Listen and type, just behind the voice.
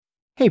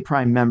Hey,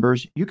 Prime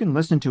members, you can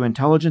listen to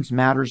Intelligence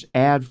Matters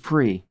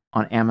ad-free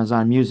on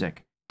Amazon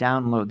Music.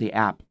 Download the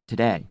app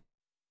today.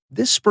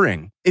 This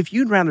spring, if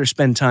you'd rather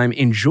spend time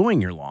enjoying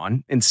your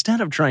lawn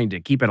instead of trying to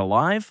keep it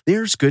alive,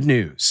 there's good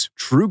news.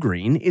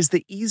 TruGreen is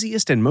the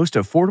easiest and most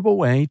affordable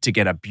way to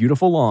get a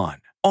beautiful lawn.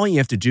 All you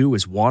have to do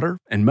is water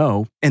and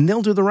mow, and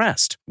they'll do the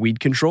rest. Weed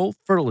control,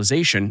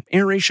 fertilization,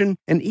 aeration,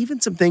 and even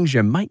some things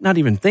you might not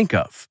even think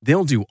of.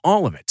 They'll do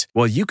all of it,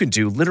 while you can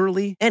do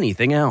literally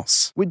anything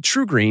else. With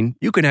TruGreen,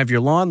 you can have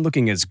your lawn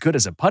looking as good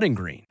as a putting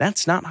green.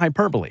 That's not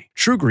hyperbole.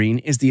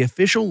 TruGreen is the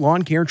official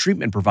lawn care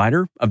treatment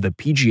provider of the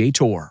PGA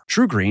Tour.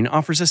 TruGreen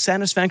offers a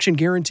satisfaction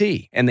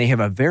guarantee, and they have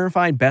a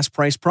verified best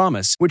price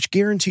promise, which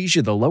guarantees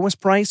you the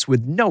lowest price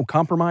with no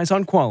compromise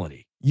on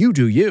quality. You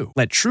do you.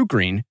 Let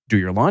TruGreen do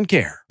your lawn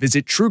care.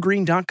 Visit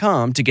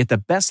TruGreen.com to get the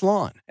best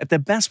lawn at the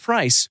best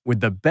price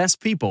with the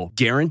best people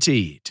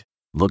guaranteed.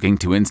 Looking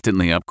to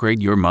instantly upgrade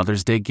your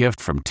Mother's Day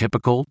gift from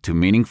typical to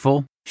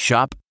meaningful?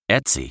 Shop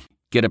Etsy.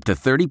 Get up to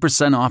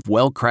 30% off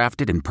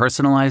well-crafted and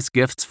personalized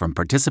gifts from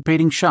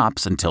participating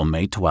shops until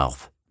May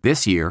 12th.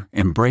 This year,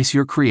 embrace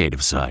your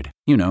creative side.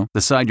 You know,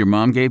 the side your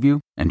mom gave you.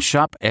 And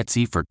shop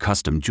Etsy for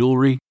custom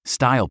jewelry,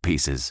 style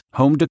pieces,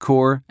 home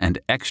decor, and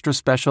extra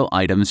special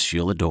items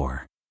she'll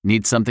adore.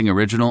 Need something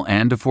original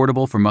and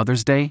affordable for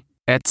Mother's Day?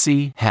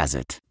 Etsy has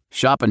it.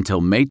 Shop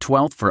until May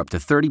 12th for up to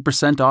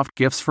 30% off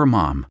gifts for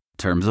mom.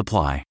 Terms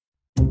apply.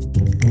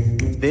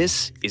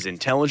 This is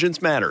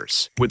Intelligence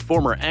Matters with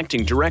former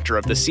acting director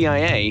of the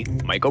CIA,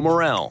 Michael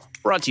Morell.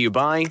 Brought to you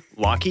by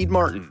Lockheed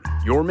Martin.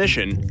 Your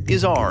mission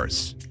is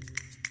ours.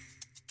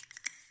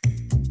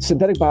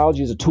 Synthetic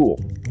biology is a tool.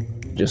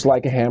 Just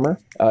like a hammer,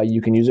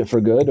 you can use it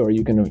for good or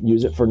you can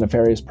use it for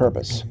nefarious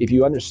purpose. If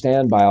you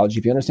understand biology,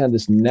 if you understand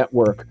this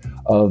network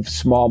of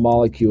small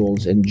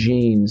molecules and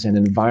genes and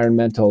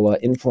environmental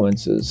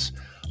influences,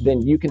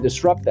 then you can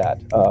disrupt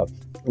that,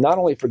 not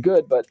only for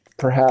good, but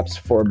perhaps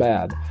for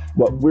bad.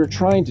 What we're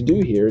trying to do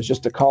here is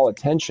just to call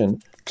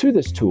attention to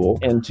this tool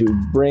and to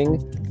bring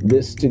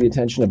this to the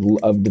attention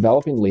of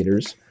developing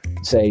leaders.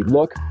 Say,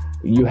 look,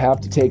 you have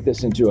to take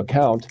this into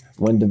account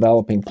when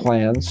developing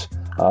plans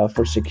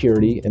for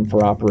security and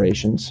for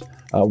operations.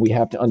 We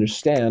have to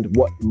understand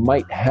what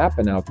might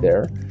happen out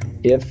there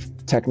if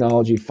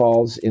technology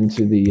falls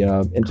into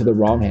the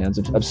wrong hands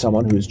of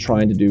someone who is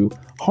trying to do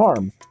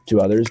harm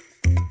to others.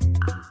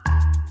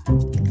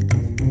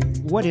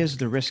 What is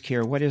the risk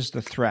here? What is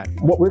the threat?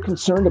 What we're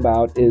concerned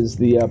about is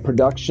the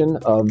production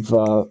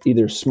of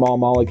either small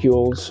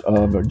molecules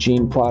or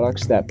gene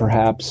products that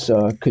perhaps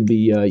could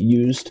be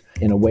used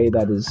in a way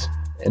that is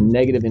a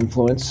negative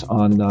influence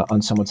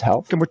on someone's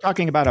health. And we're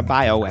talking about a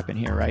bioweapon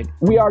here, right?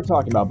 We are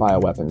talking about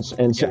bioweapons.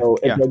 And so,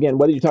 again,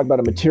 whether you talk about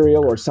a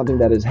material or something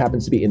that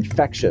happens to be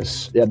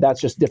infectious,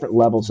 that's just different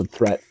levels of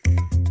threat.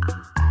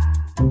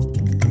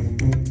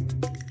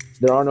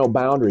 There are no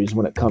boundaries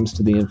when it comes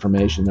to the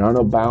information. There are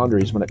no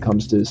boundaries when it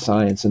comes to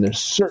science. And there's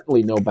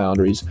certainly no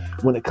boundaries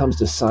when it comes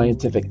to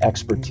scientific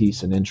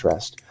expertise and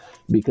interest,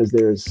 because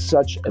there is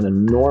such an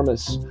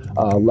enormous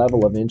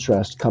level of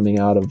interest coming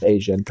out of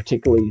Asia, and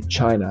particularly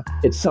China.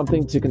 It's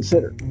something to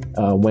consider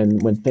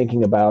when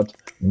thinking about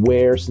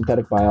where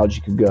synthetic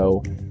biology could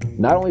go,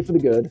 not only for the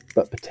good,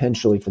 but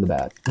potentially for the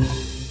bad.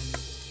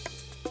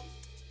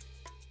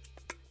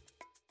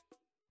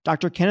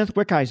 Dr. Kenneth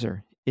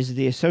Wickheiser is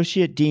the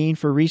Associate Dean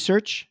for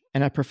Research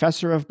and a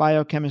Professor of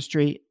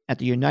Biochemistry at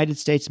the United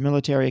States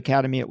Military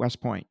Academy at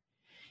West Point.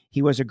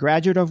 He was a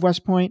graduate of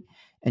West Point,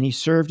 and he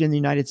served in the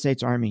United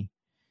States Army.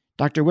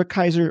 Dr.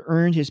 Wickheiser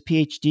earned his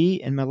PhD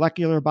in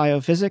molecular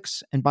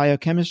biophysics and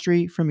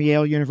biochemistry from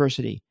Yale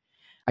University.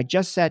 I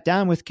just sat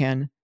down with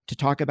Ken to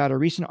talk about a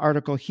recent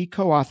article he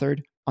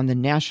co-authored on the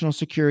national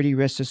security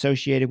risks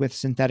associated with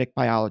synthetic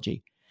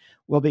biology.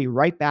 We'll be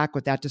right back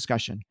with that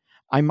discussion.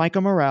 I'm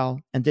Michael Morell,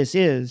 and this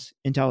is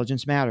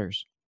Intelligence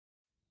Matters.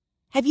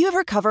 Have you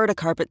ever covered a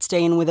carpet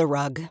stain with a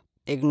rug?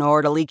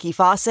 Ignored a leaky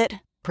faucet?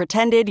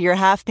 Pretended your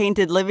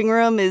half-painted living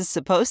room is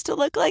supposed to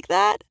look like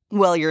that?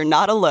 Well, you're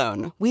not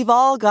alone. We've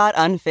all got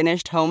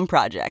unfinished home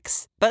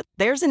projects. But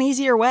there's an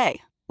easier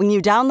way. When you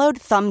download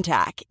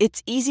Thumbtack,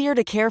 it's easier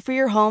to care for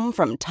your home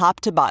from top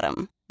to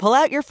bottom. Pull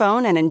out your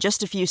phone and in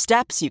just a few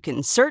steps, you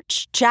can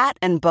search, chat,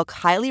 and book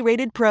highly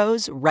rated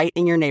pros right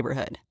in your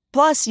neighborhood.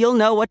 Plus, you'll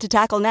know what to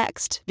tackle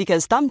next,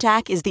 because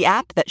Thumbtack is the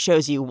app that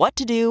shows you what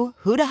to do,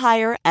 who to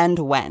hire, and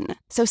when.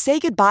 So say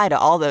goodbye to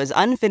all those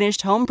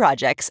unfinished home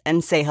projects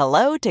and say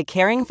hello to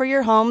caring for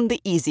your home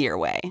the easier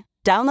way.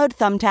 Download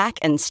Thumbtack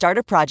and start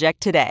a project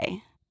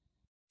today.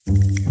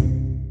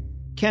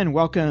 Ken,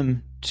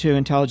 welcome to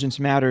Intelligence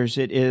Matters.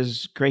 It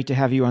is great to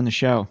have you on the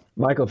show.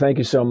 Michael, thank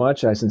you so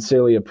much. I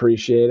sincerely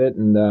appreciate it,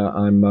 and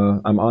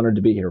I'm honored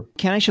to be here.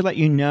 Ken, I should let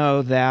you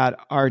know that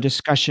our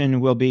discussion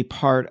will be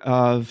part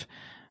of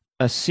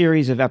a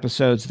series of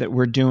episodes that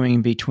we're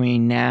doing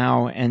between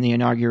now and the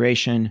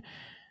inauguration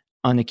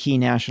on the key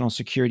national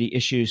security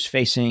issues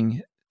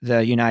facing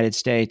the United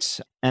States.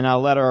 And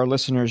I'll let our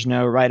listeners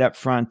know right up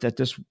front that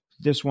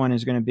this one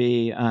is going to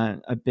be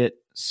a bit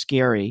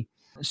scary.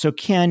 So,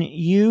 Ken,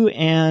 you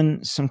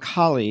and some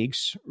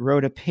colleagues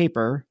wrote a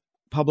paper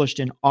published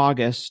in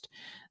August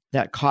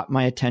that caught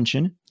my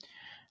attention.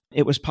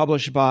 It was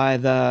published by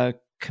the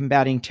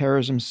Combating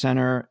Terrorism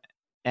Center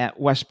at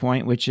West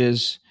Point, which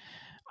is,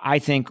 I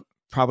think,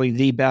 probably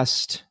the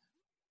best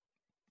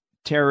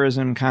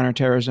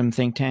counterterrorism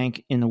think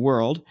tank in the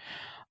world.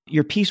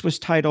 Your piece was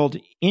titled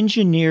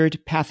Engineered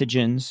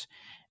Pathogens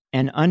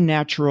and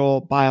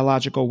Unnatural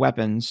Biological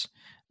Weapons,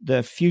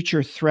 the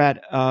Future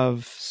Threat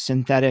of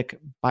Synthetic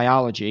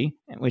Biology,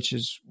 which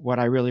is what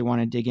I really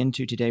want to dig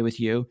into today with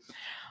you.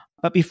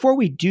 But before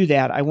we do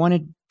that, I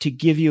wanted to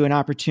give you an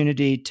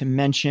opportunity to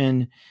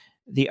mention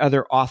the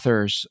other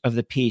authors of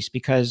the piece,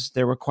 because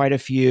there were quite a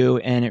few,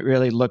 and it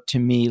really looked to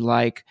me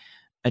like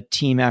a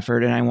team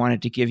effort, and I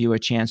wanted to give you a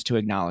chance to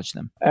acknowledge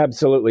them.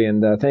 Absolutely,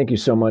 and thank you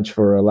so much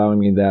for allowing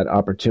me that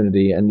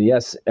opportunity. And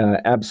yes,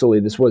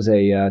 absolutely, this was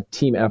a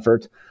team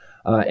effort.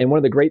 And one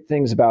of the great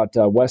things about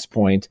West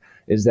Point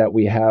is that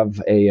we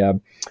have a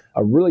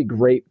really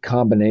great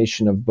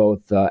combination of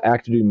both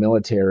active duty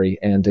military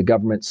and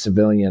government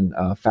civilian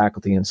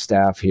faculty and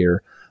staff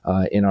here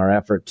in our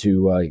effort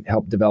to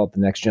help develop the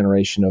next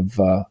generation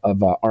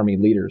of Army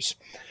leaders.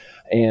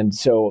 And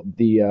so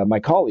my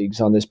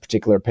colleagues on this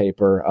particular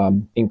paper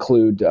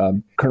include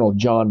Colonel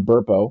John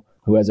Burpo,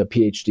 who has a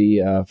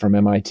PhD from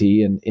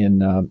MIT in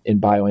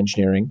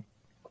bioengineering.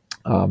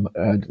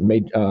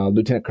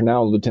 Lieutenant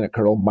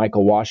Colonel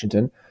Michael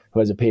Washington, who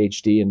has a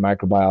PhD in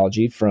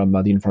microbiology from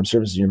the Uniformed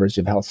Services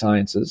University of Health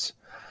Sciences.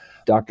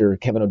 Dr.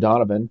 Kevin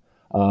O'Donovan,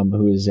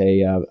 who is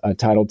a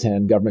Title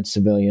X government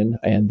civilian,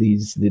 and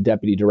he's the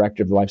deputy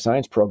director of the life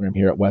science program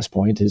here at West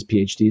Point. His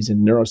PhD is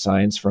in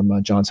neuroscience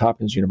from Johns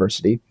Hopkins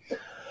University.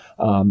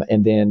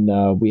 And then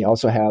we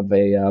also have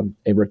a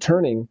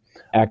returning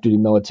active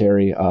duty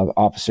military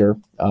officer,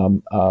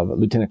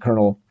 Lieutenant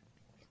Colonel,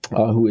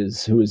 who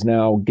is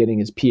now getting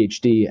his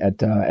PhD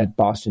at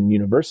Boston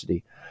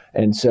University.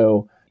 And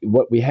so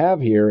what we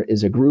have here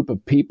is a group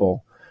of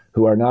people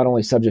who are not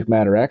only subject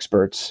matter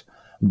experts,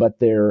 but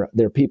they're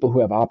people who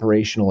have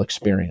operational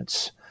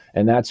experience.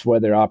 And that's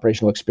whether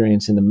operational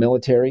experience in the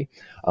military,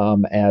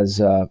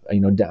 deployed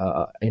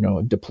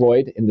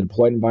in the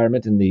deployed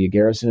environment, in the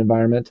garrison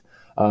environment,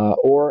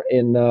 or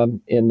in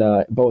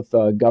both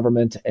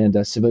government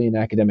and civilian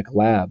academic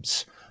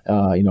labs,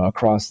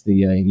 across the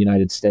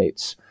United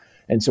States.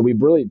 And so we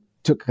really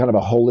took kind of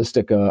a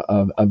holistic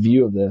a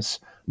view of this,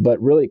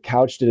 but really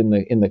couched it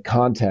in the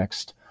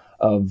context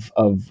of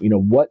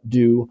what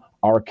do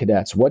our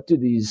cadets, what do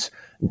these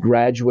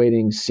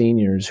graduating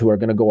seniors who are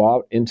going to go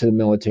out into the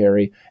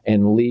military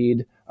and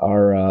lead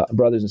our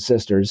brothers and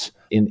sisters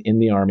in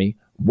the Army,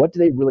 what do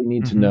they really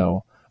need to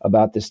know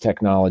about this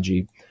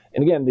technology?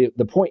 And again,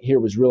 the point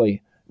here was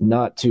really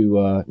not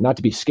to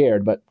be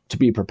scared, but to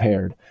be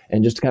prepared,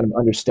 and just to kind of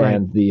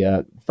understand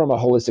from a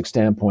holistic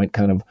standpoint,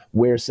 kind of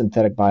where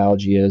synthetic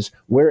biology is,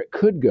 where it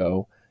could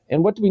go,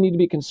 and what do we need to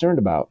be concerned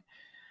about.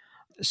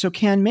 So,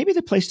 Ken, maybe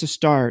the place to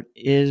start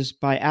is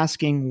by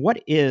asking,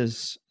 what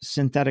is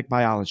synthetic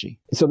biology?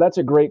 So that's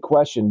a great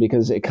question,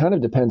 because it kind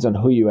of depends on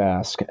who you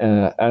ask.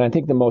 And I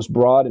think the most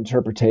broad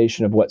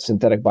interpretation of what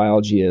synthetic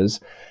biology is,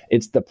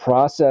 it's the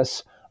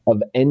process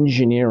of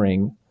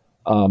engineering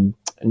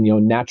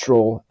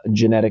natural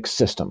genetic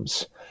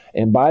systems.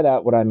 And by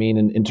that, what I mean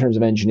in terms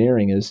of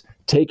engineering is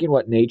taking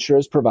what nature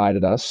has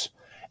provided us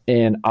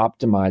and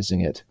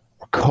optimizing it,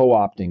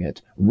 co-opting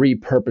it,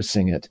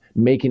 repurposing it,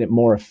 making it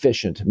more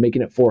efficient,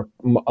 making it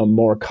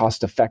more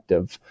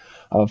cost-effective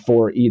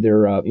for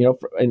either,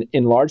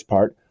 in large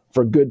part,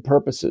 for good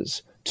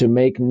purposes, to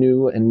make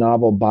new and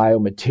novel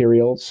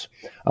biomaterials,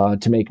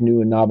 to make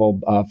new and novel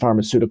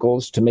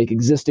pharmaceuticals, to make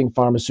existing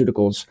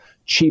pharmaceuticals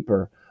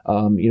cheaper,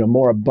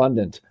 more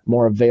abundant,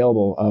 more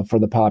available for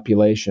the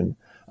population.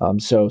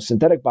 So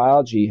synthetic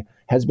biology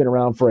has been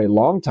around for a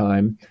long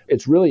time.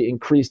 It's really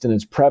increased in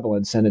its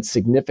prevalence and its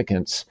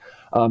significance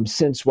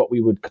since what we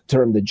would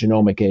term the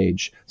genomic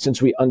age,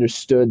 since we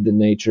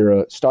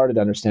started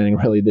understanding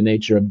really the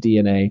nature of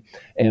DNA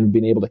and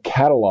being able to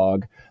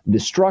catalog the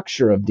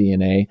structure of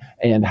DNA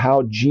and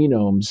how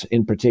genomes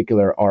in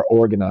particular are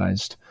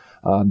organized,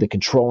 the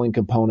controlling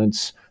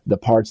components, the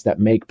parts that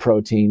make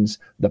proteins,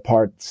 the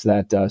parts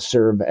that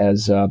serve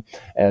as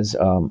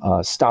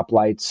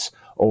stoplights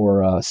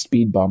or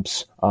speed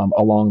bumps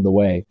along the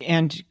way.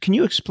 And can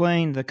you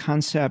explain the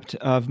concept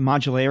of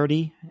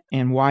modularity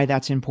and why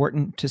that's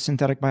important to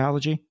synthetic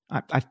biology?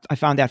 I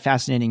found that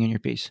fascinating in your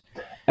piece.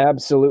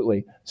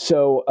 Absolutely.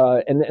 So,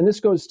 and this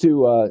goes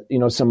to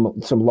some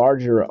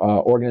larger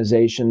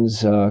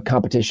organizations,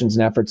 competitions,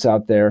 and efforts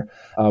out there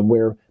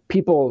where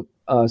people.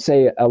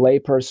 Say a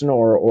layperson,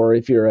 or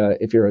if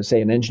you're say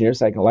an engineer,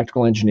 say like an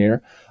electrical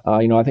engineer,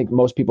 I think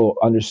most people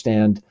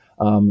understand.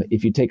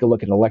 If you take a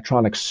look at an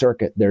electronic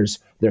circuit, there's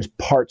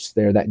parts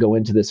there that go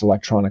into this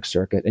electronic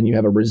circuit, and you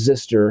have a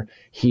resistor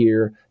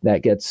here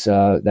that gets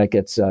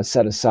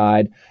set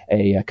aside,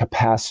 a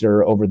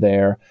capacitor over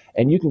there,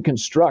 and you can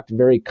construct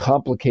very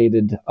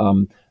complicated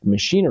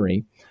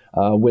machinery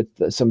with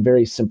some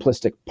very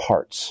simplistic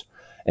parts.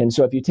 And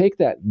so if you take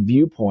that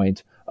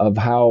viewpoint of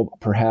how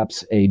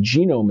perhaps a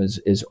genome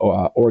is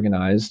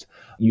organized,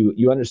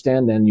 you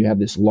understand then you have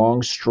this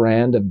long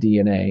strand of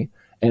DNA,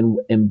 and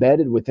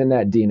embedded within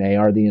that DNA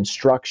are the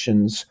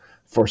instructions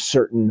for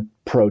certain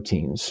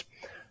proteins.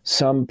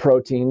 Some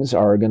proteins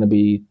are going to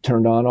be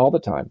turned on all the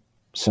time.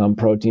 Some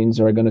proteins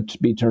are going to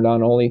be turned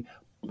on only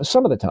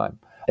some of the time.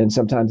 And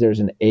sometimes there's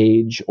an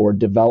age or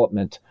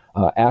development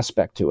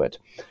aspect to it.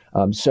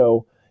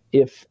 So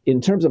if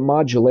in terms of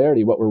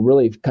modularity, what we're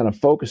really kind of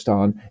focused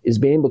on is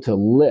being able to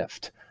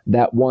lift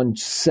that one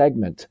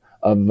segment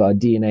of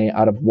DNA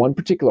out of one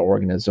particular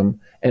organism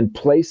and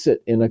place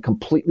it in a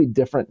completely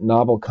different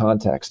novel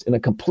context, in a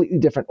completely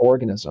different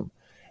organism,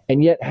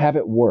 and yet have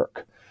it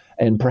work.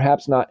 And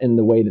perhaps not in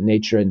the way that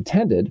nature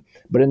intended,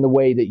 but in the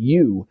way that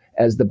you,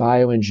 as the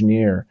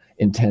bioengineer,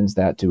 intends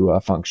that to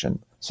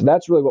function. So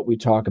that's really what we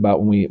talk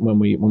about when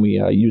we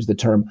use the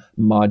term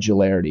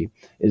modularity.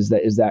 Is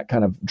that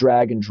kind of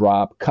drag and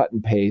drop, cut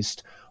and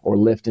paste, or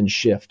lift and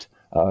shift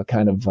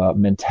kind of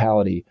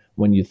mentality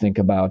when you think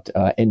about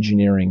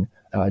engineering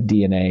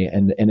DNA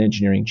and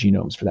engineering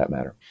genomes, for that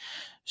matter.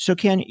 So,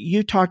 Ken,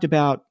 you talked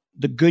about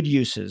the good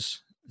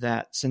uses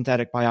that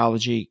synthetic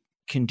biology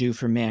can do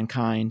for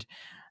mankind.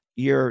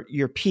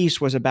 Your piece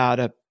was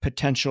about a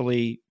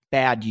potentially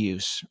bad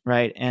use,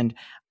 right? And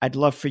I'd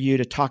love for you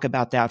to talk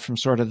about that from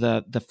sort of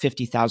the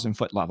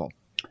 50,000-foot level.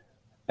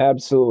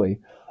 Absolutely.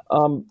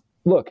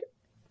 Look,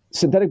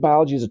 synthetic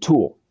biology is a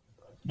tool.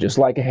 Just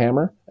like a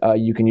hammer,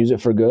 you can use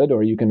it for good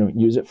or you can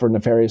use it for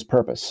nefarious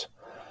purpose.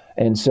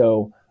 And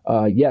so,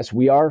 yes,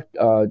 we are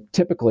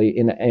typically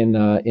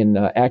in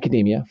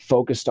academia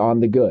focused on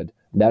the good.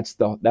 That's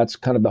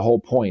kind of the whole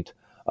point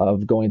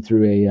of going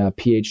through a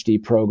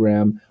PhD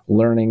program,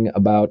 learning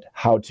about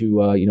how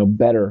to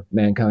better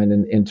mankind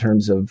in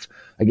terms of,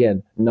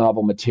 again,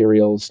 novel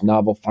materials,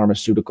 novel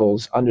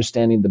pharmaceuticals,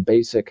 understanding the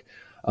basic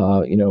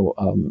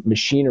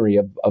machinery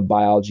of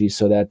biology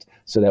so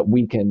that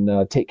we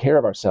can take care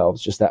of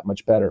ourselves just that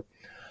much better.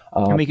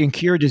 And we can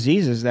cure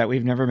diseases that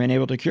we've never been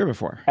able to cure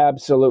before.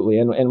 Absolutely,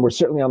 and we're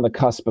certainly on the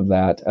cusp of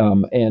that.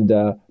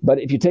 But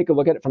if you take a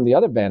look at it from the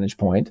other vantage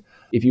point,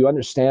 if you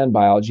understand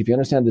biology, if you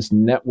understand this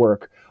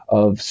network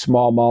of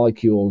small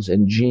molecules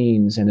and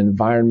genes and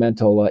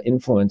environmental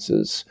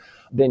influences,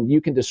 then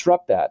you can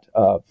disrupt that,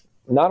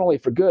 not only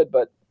for good,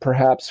 but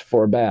perhaps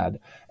for bad.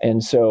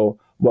 And so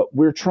what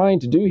we're trying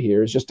to do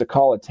here is just to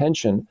call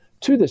attention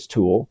to this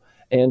tool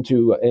and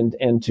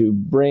to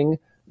bring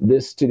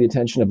this to the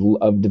attention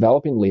of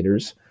developing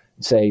leaders.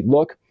 Say,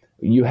 look,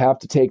 you have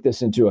to take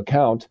this into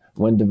account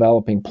when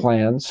developing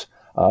plans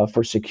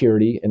for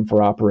security and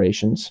for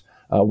operations.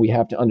 We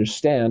have to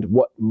understand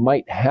what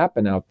might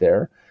happen out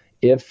there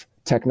if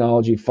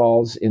technology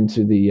falls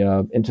into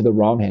the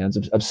wrong hands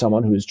of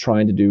someone who is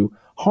trying to do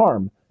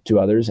harm to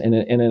others. And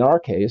in our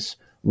case,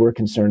 we're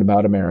concerned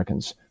about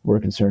Americans.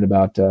 We're concerned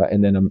about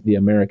the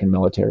American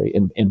military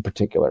in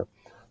particular.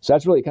 So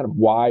that's really kind of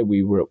why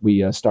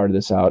we started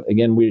this out.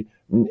 Again, we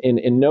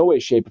in no way,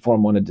 shape, or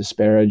form want to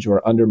disparage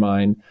or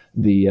undermine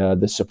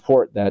the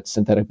support that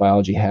synthetic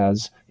biology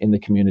has in the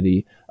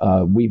community.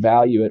 We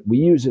value it. We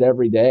use it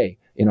every day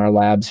in our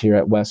labs here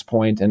at West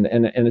Point, and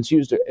it's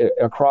used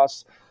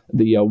across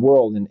the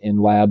world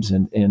in labs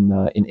and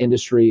in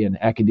industry and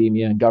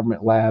academia and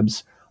government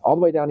labs, all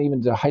the way down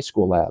even to high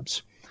school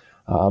labs.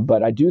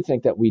 But I do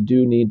think that we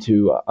do need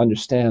to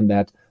understand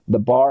that the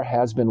bar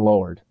has been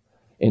lowered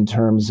in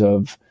terms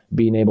of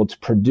being able to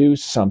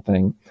produce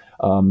something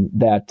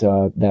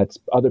that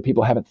other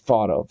people haven't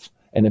thought of.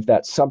 And if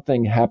that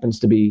something happens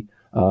to be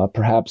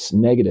perhaps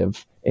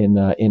negative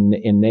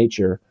in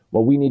nature,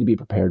 well, we need to be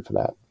prepared for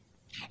that.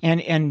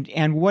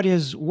 And what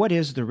is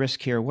the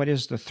risk here? What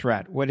is the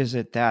threat? What is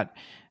it that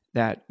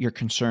you're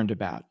concerned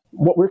about?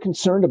 What we're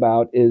concerned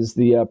about is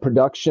the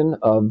production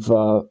of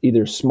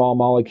either small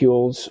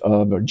molecules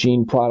or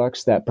gene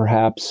products that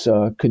perhaps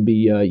could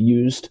be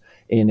used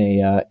in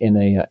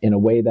a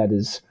way that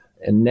is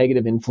a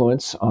negative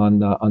influence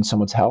on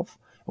someone's health.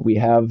 We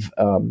have,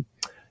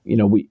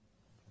 we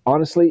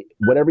honestly,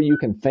 whatever you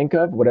can think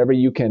of, whatever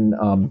you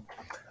can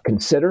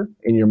consider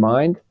in your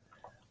mind,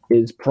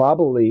 is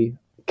probably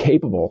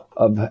capable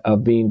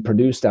of being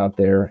produced out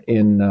there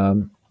in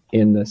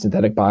the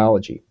synthetic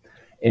biology.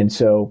 And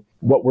so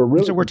what we're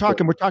really we're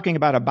talking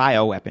about a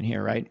bioweapon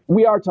here, right?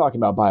 We are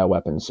talking about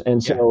bioweapons.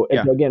 And so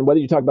again, whether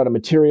you talk about a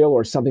material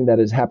or something that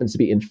happens to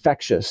be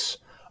infectious,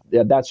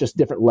 that's just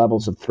different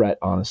levels of threat,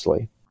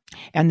 honestly.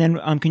 And then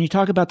can you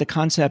talk about the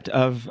concept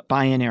of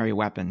binary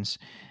weapons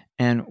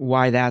and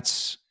why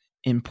that's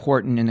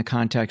important in the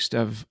context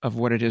of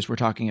what it is we're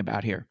talking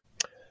about here?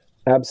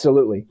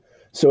 Absolutely.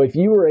 So if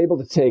you were able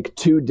to take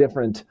two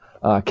different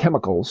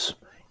chemicals,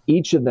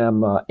 each of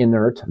them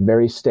inert,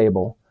 very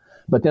stable,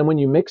 but then when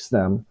you mix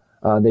them,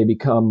 they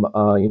become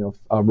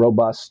a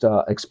robust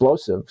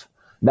explosive,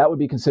 that would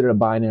be considered a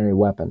binary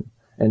weapon.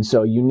 And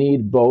so you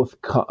need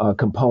both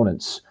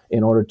components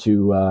in order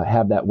to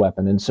have that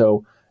weapon. And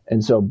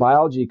so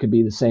biology could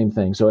be the same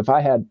thing. So if I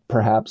had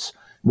perhaps,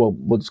 we'll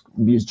just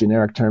use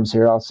generic terms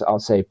here, I'll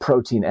say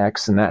protein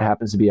X, and that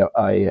happens to be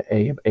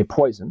a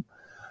poison.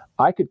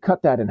 I could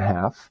cut that in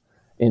half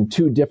in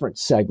two different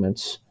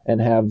segments and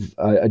have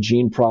a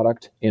gene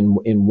product in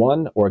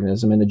one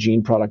organism and a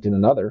gene product in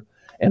another.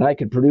 And I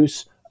could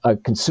produce a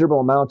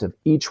considerable amount of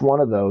each one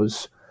of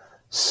those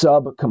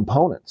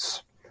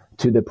subcomponents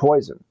to the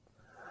poison,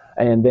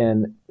 and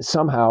then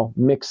somehow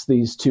mix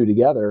these two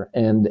together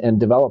and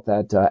develop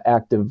that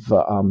active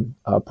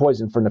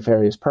poison for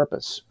nefarious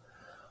purpose.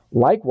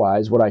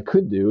 Likewise, what I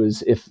could do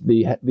is if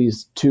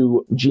these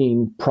two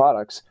gene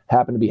products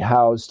happen to be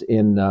housed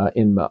in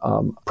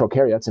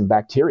prokaryotes and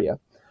bacteria,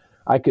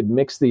 I could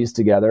mix these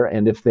together,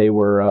 and if they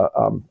were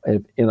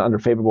under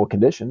favorable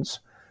conditions,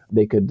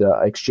 they could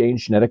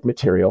exchange genetic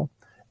material,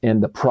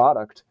 and the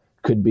product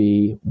could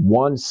be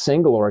one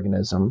single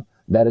organism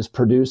that is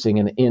producing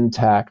an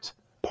intact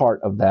part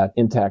of that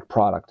intact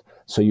product.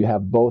 So you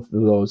have both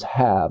of those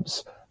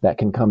halves that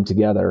can come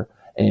together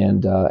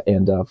and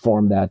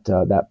form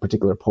that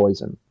particular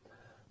poison.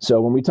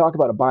 So when we talk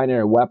about a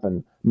binary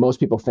weapon, most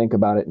people think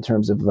about it in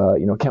terms of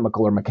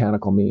chemical or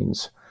mechanical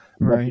means.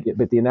 Right.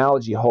 But the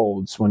analogy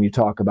holds when you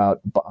talk about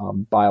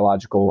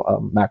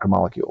biological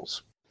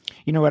macromolecules.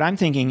 You know what I'm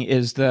thinking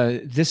is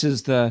this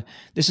is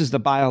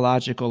the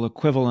biological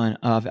equivalent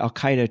of Al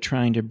Qaeda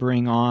trying to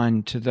bring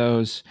on to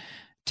those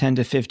 10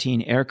 to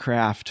 15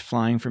 aircraft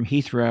flying from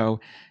Heathrow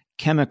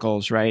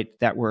chemicals, right,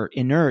 that were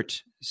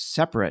inert,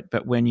 separate,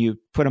 but when you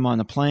put them on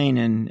the plane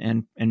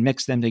and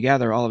mix them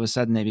together, all of a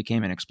sudden they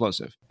became an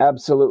explosive.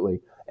 Absolutely.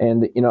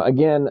 And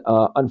again,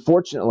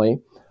 unfortunately,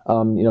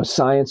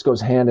 science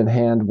goes hand in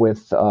hand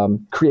with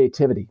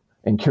creativity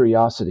and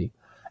curiosity.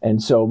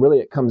 And so really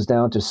it comes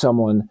down to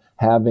someone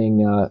having,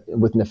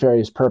 with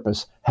nefarious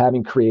purpose,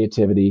 having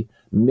creativity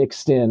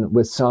mixed in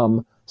with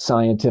some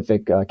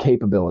scientific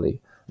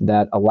capability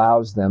that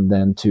allows them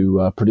then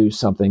to produce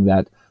something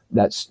that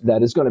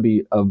is going to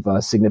be of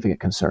significant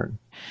concern.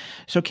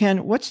 So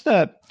Ken, what's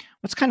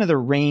kind of the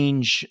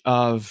range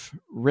of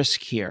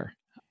risk here?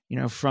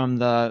 From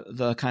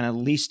the kind of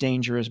least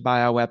dangerous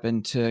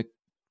bioweapon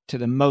to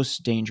the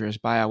most dangerous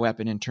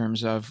bioweapon in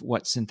terms of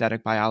what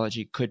synthetic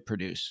biology could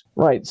produce.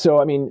 Right.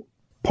 So, I mean,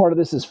 part of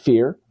this is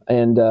fear,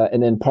 and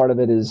then part of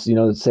it is,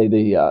 let's say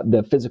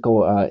the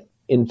physical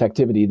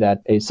infectivity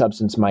that a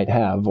substance might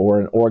have,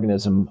 or an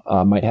organism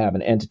might have,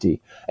 an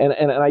entity.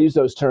 And I use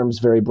those terms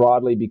very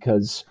broadly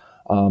because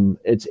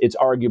it's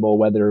arguable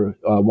whether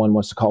one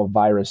wants to call a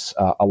virus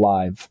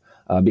alive.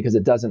 Because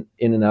it doesn't,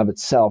 in and of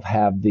itself,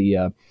 have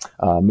the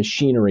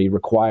machinery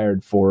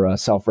required for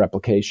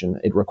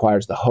self-replication. It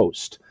requires the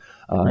host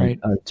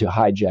to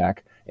hijack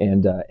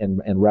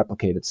and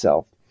replicate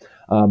itself.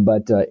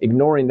 But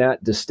ignoring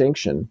that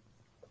distinction,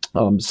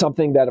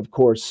 something that, of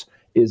course,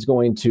 is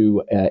going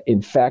to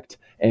infect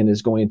and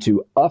is going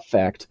to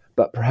affect,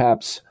 but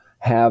perhaps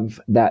have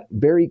that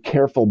very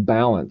careful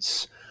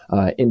balance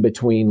in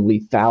between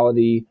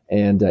lethality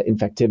and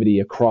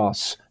infectivity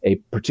across a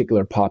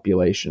particular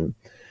population.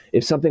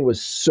 If something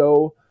was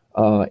so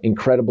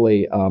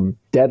incredibly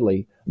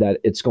deadly that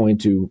it's going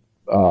to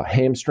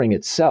hamstring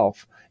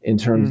itself in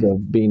terms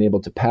of being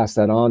able to pass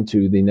that on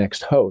to the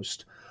next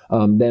host,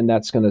 then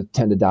that's going to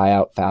tend to die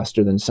out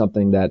faster than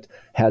something that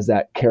has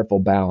that careful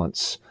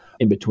balance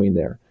in between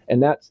there.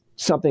 And that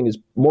something is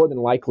more than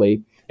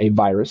likely a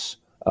virus,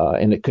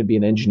 and it could be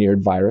an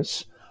engineered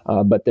virus,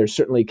 but there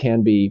certainly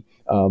can be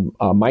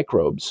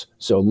microbes,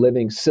 so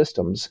living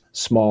systems,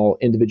 small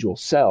individual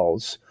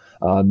cells,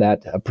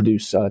 that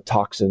produce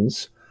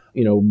toxins.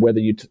 Whether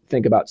you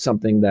think about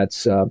something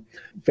that's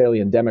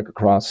fairly endemic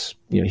across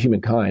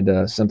humankind,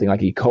 something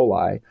like E.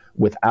 coli,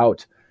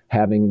 without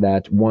having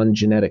that one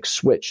genetic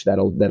switch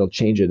that'll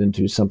change it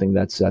into something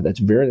that's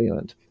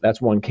virulent.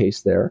 That's one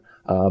case there.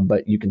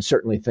 But you can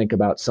certainly think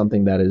about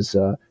something that is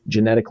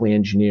genetically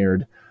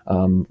engineered,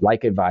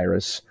 like a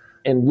virus.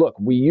 And look,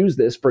 we use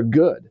this for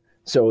good.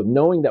 So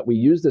knowing that we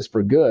use this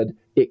for good,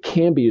 it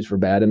can be used for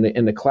bad.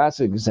 And the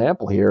classic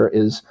example here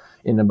is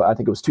I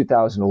think it was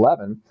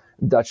 2011,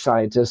 Dutch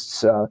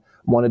scientists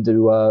wanted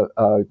to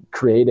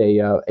create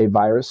a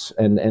virus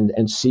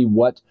and see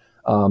what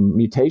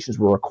mutations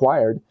were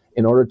required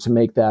in order to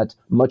make that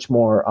much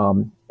more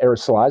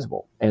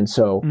aerosolizable. And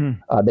so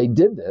they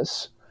did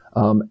this,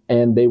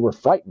 and they were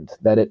frightened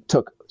that it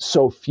took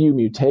so few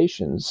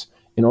mutations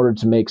in order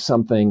to make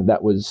something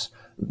that was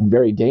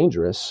very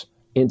dangerous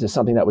into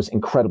something that was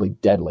incredibly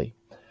deadly.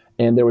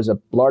 And there was a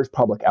large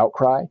public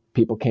outcry.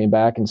 People came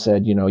back and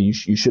said, you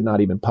should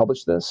not even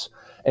publish this.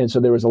 And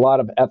so there was a lot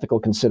of ethical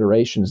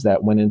considerations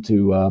that went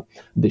into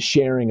the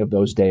sharing of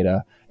those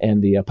data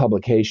and the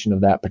publication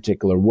of that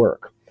particular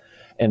work.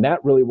 And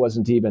that really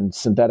wasn't even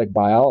synthetic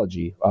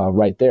biology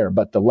right there.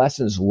 But the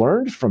lessons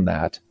learned from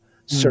that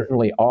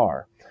certainly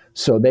are.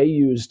 So they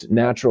used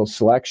natural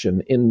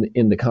selection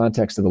in the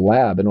context of the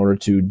lab in order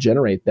to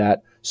generate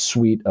that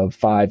suite of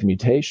 5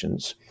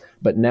 mutations.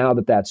 But now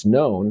that that's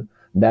known,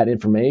 that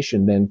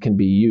information then can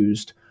be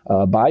used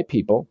by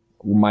people,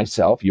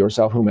 myself,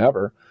 yourself,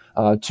 whomever,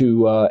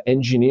 to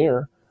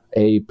engineer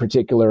a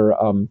particular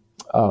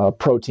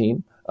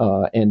protein,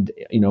 and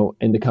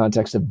in the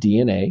context of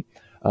DNA,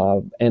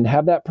 and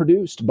have that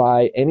produced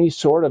by any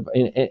sort of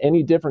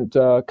any different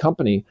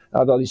company,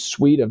 all these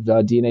suite of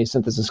DNA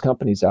synthesis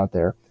companies out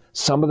there.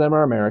 Some of them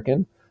are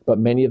American, but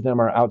many of them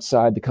are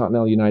outside the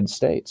continental United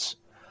States.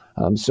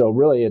 So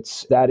really,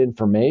 it's that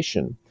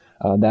information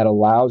that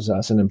allows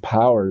us and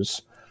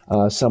empowers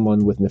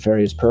someone with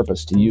nefarious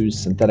purpose to use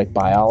synthetic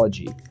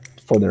biology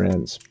for their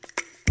ends.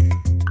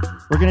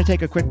 We're going to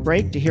take a quick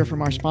break to hear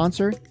from our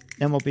sponsor,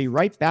 then we'll be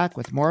right back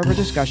with more of our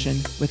discussion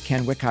with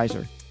Ken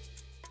Wickheiser.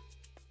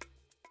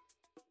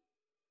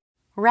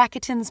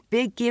 Rakuten's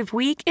Big Give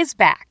Week is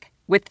back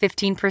with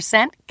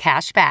 15%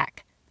 cash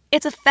back.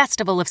 It's a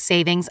festival of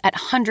savings at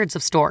hundreds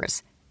of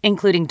stores,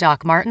 including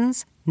Doc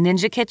Martens,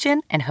 Ninja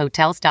Kitchen, and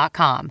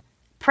Hotels.com.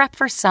 Prep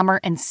for summer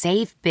and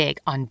save big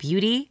on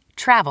beauty,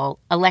 travel,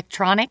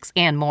 electronics,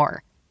 and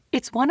more.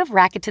 It's one of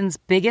Rakuten's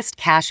biggest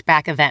cash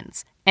back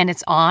events, and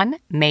it's on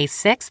May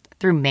 6th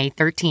through May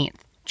 13th.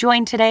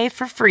 Join today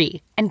for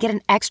free and get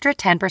an extra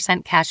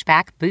 10% cash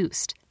back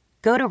boost.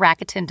 Go to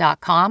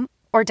Rakuten.com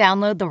or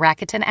download the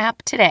Rakuten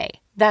app today.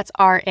 That's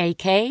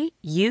Rakuten.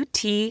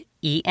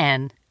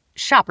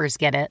 Shoppers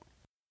get it.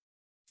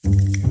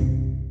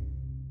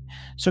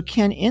 So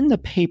Ken, in the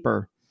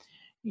paper,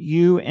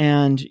 you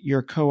and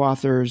your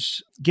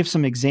co-authors give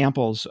some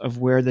examples of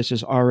where this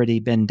has already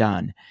been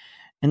done.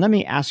 And let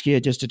me ask you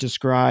just to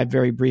describe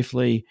very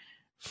briefly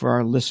for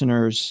our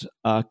listeners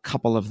a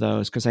couple of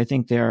those, because I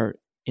think they're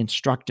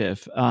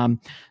instructive.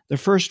 The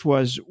first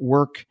was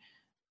work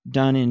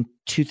done in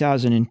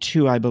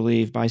 2002, I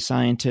believe, by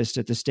scientists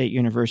at the State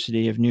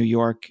University of New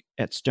York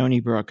at Stony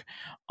Brook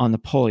on the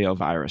polio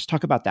virus.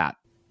 Talk about that.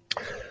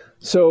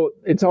 So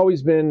it's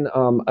always been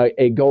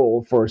a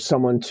goal for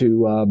someone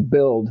to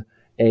build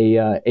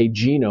a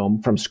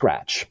genome from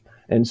scratch.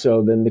 And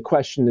so then the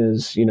question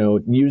is,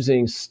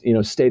 using,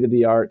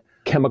 state-of-the-art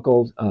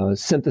chemical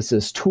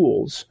synthesis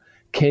tools,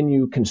 can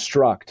you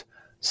construct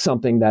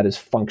something that is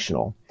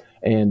functional?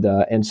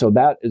 And so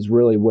that is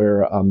really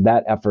where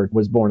that effort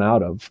was born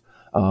out of.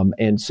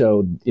 And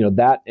so,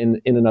 that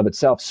in and of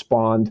itself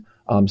spawned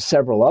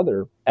several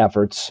other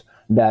efforts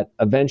that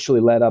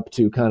eventually led up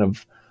to kind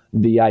of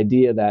the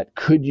idea that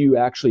could you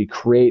actually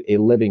create a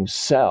living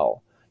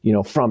cell,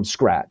 from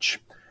scratch?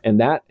 And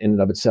that in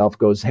and of itself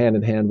goes hand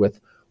in hand with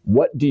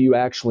what do you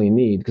actually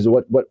need? Because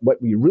what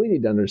we really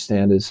need to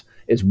understand is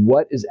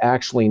what is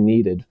actually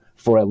needed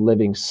for a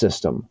living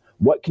system.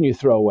 What can you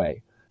throw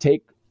away?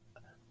 Take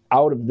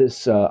out of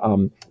this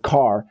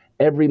car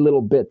every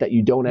little bit that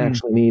you don't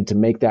actually need to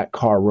make that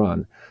car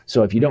run.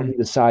 So if you don't need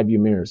the side view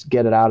mirrors,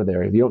 get it out of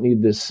there. If you don't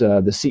need this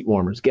the seat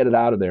warmers, get it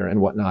out of there and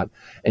whatnot.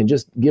 And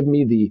just give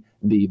me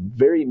the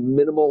very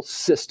minimal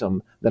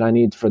system that I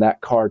need for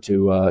that car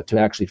to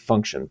actually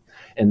function.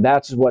 And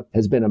that's what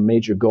has been a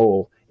major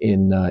goal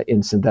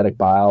in synthetic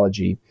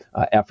biology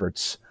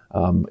efforts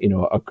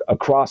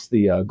across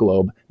the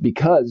globe,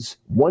 because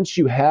once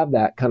you have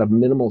that kind of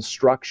minimal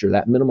structure,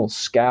 that minimal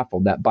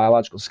scaffold, that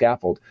biological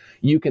scaffold,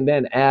 you can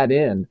then add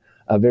in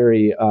a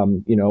very,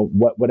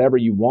 whatever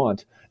you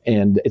want,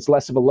 and it's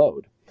less of a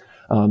load.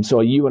 So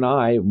you and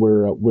I,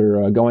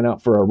 we're going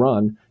out for a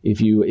run.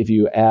 If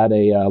you add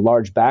a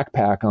large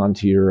backpack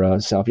onto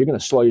yourself, you're going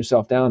to slow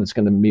yourself down. It's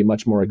going to be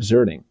much more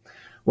exerting.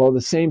 Well,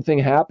 the same thing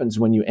happens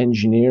when you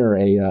engineer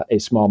a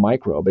small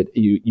microbe.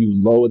 You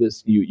lower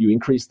this, you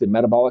increase the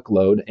metabolic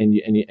load, and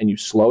you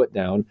slow it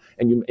down,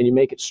 and you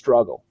make it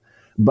struggle.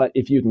 But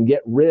if you can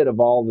get rid of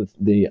all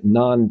the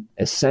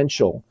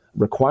non-essential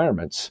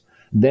requirements,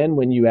 then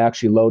when you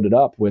actually load it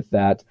up with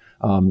that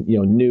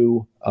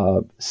new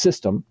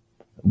system,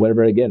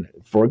 whatever, again,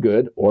 for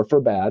good or for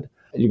bad,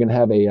 you're going to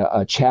have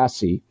a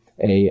chassis,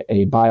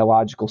 a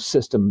biological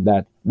system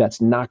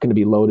that's not going to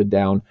be loaded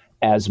down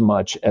as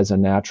much as a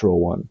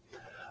natural one.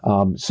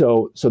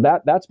 So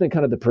that's been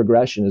kind of the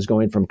progression, is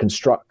going from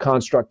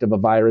construct of a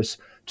virus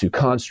to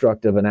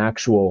construct of an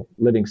actual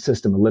living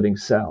system, a living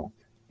cell.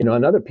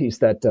 Another piece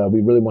that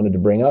we really wanted to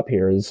bring up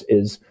here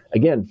is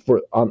again,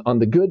 on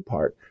the good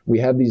part, we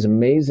have these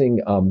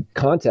amazing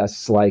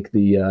contests like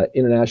the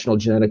International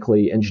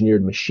Genetically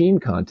Engineered Machine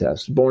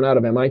Contest, born out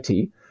of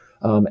MIT.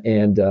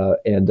 And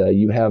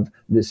you have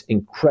this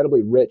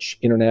incredibly rich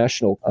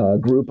international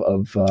group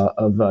of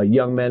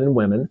young men and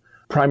women.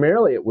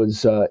 Primarily, it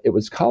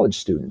was college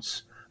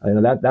students.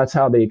 That's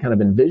how they kind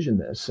of envisioned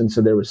this. And so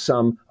there was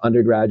some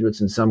undergraduates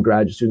and some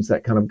graduate students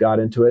that kind of got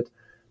into it.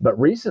 But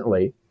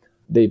recently,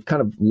 they've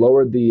kind of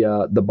lowered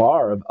the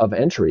bar of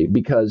entry,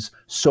 because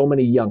so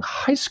many young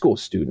high school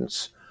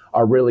students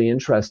are really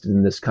interested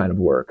in this kind of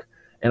work.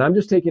 And I'm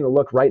just taking a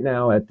look right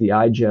now at the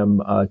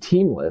iGEM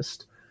team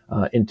list.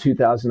 In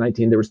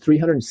 2019, there was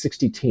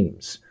 360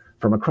 teams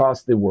from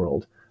across the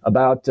world.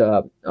 About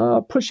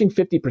pushing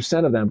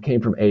 50% of them came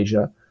from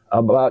Asia.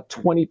 About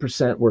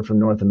 20% were from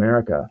North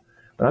America.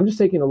 But I'm just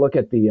taking a look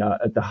at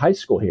the high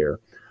school here.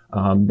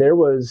 There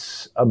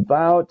was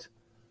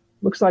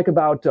looks like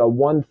about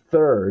one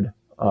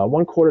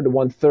quarter to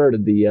one third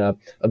of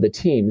the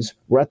teams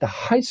were at the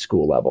high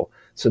school level.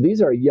 So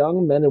these are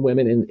young men and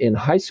women in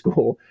high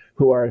school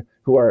who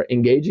are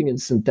engaging in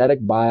synthetic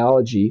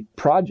biology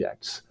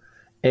projects.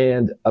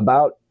 And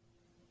about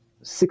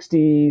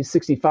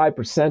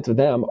 65% of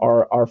them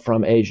are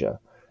from Asia,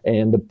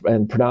 and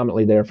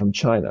predominantly they're from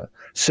China.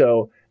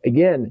 So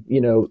again,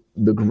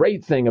 the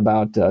great thing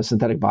about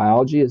synthetic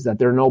biology is that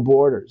there are no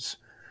borders.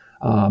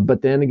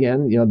 But then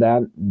again,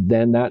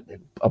 that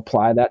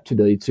apply that to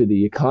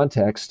the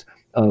context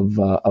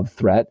of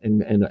threat,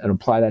 and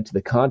apply that to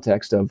the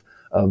context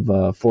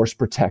of force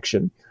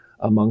protection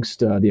amongst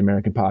the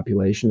American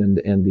population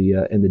and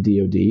the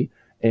DoD.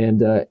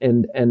 And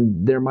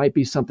there might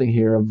be something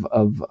here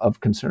of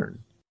concern.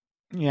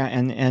 Yeah,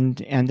 and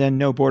then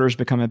no borders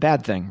become a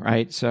bad thing,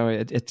 right? So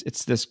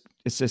it's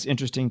this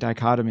interesting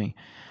dichotomy.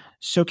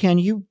 So Ken,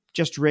 you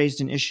just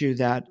raised an issue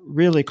that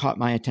really caught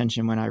my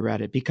attention when I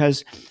read it,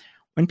 because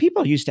when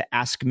people used to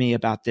ask me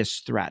about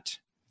this threat,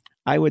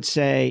 I would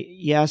say,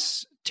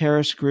 yes,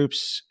 terrorist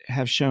groups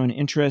have shown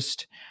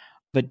interest,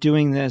 but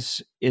doing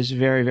this is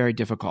very, very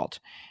difficult.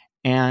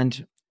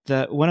 And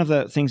one of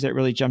the things that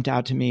really jumped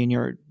out to me in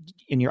your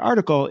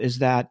article is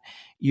that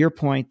your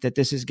point that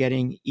this is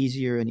getting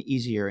easier and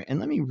easier. And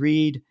let me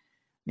read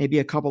maybe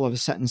a couple of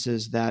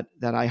sentences that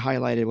I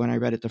highlighted when I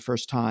read it the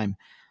first time,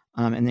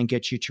 and then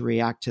get you to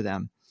react to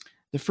them.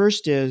 The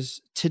first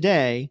is,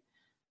 today,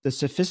 the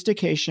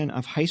sophistication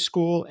of high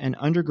school and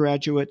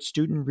undergraduate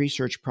student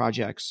research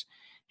projects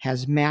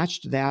has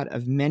matched that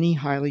of many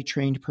highly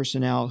trained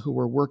personnel who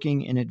were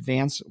working in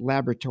advanced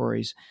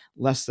laboratories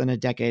less than a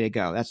decade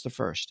ago. That's the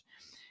first.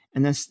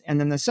 And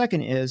then the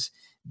second is,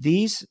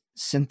 these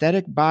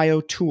synthetic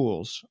bio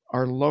tools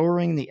are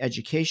lowering the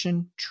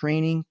education,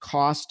 training,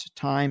 cost,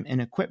 time,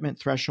 and equipment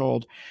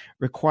threshold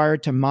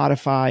required to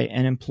modify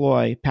and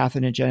employ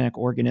pathogenic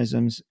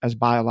organisms as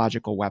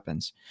biological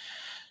weapons.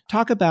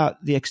 Talk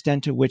about the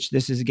extent to which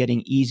this is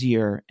getting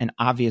easier, and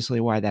obviously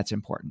why that's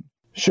important.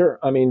 Sure.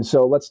 I mean,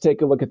 so let's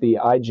take a look at the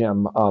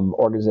iGEM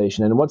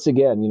organization. And once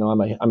again,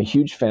 I'm a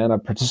huge fan.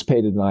 I've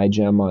participated in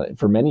iGEM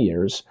for many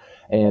years,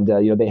 and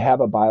they have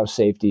a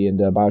biosafety and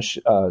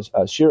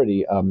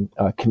biosecurity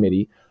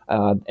committee,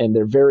 and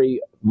they're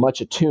very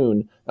much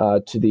attuned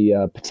to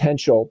the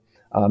potential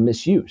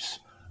misuse.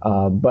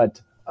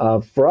 But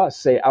for us,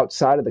 say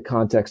outside of the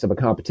context of a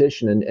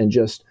competition and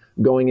just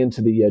going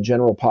into the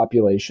general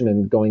population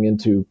and going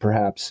into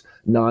perhaps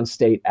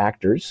non-state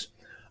actors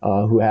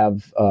who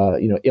have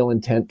ill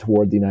intent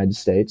toward the United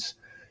States,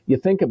 you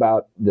think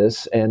about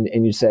this and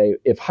you say,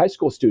 if high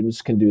school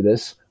students can do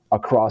this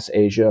across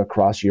Asia,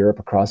 across Europe,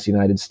 across the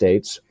United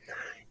States,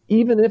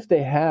 even if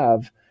they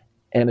have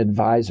an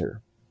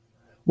advisor,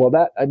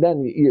 well,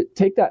 then you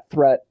take that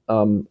threat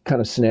kind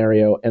of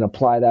scenario and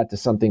apply that to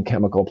something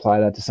chemical, apply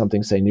that to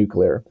something, say,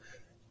 nuclear,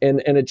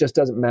 and it just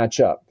doesn't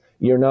match up.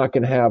 You're not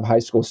going to have high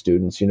school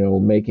students,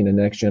 making a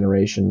next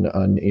generation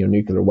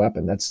nuclear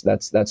weapon.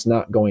 That's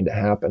not going to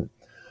happen.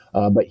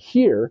 But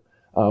here,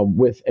 and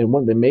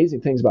one of the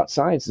amazing things about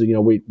science is,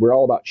 we're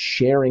all about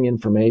sharing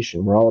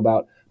information. We're all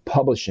about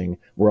publishing.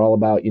 We're all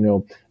about,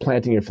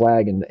 planting your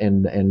flag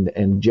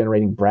and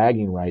generating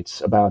bragging rights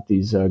about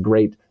these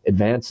great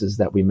advances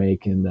that we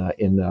make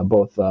in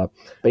both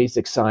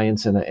basic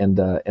science and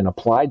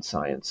applied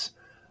science.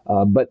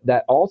 But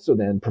that also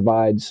then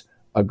provides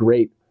a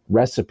great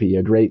recipe,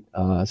 a great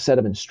set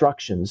of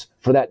instructions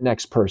for that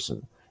next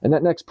person. And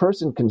that next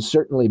person can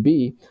certainly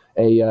be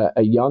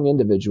a young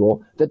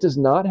individual that does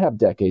not have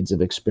decades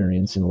of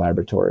experience in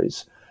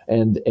laboratories.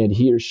 And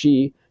he or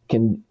she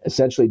can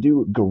essentially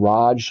do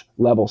garage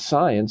level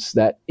science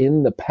that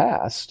in the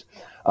past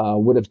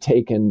would have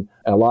taken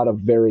a lot of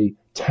very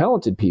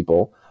talented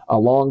people a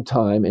long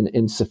time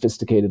in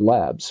sophisticated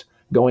labs.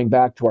 Going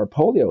back to our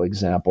polio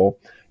example,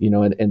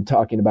 and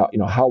talking about,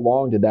 how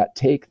long did that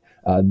take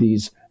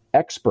these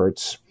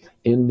experts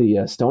in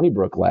the Stony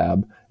Brook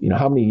lab,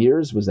 how many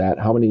years was that?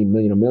 How many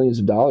millions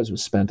of dollars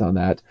was spent on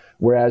that?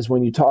 Whereas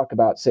when you talk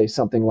about, say,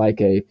 something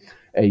like a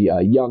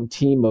young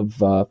team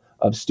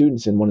of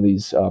students in one of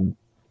these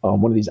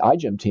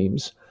iGEM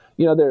teams,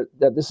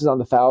 this is on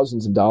the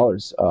thousands of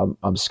dollars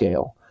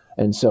scale.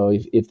 And so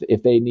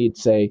if they need,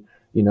 say,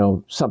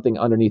 something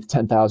underneath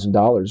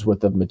 $10,000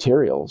 worth of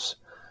materials,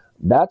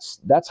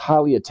 that's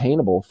highly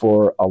attainable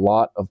for a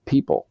lot of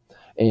people.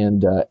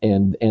 And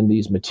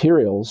these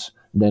materials,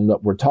 then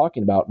what we're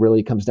talking about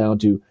really comes down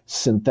to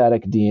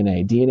synthetic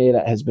DNA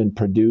that has been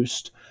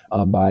produced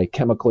by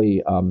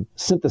chemically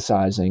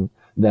synthesizing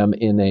them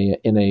in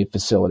a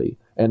facility.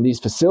 And these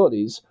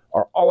facilities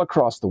are all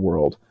across the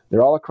world.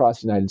 They're all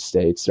across the United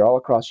States. They're all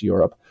across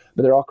Europe,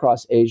 but they're all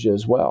across Asia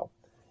as well.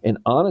 And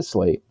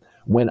honestly,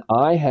 when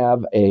I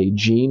have a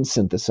gene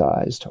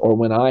synthesized, or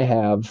when I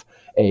have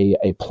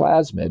a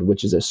plasmid,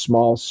 which is a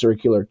small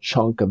circular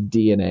chunk of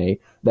DNA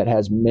that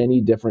has many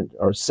different,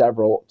 or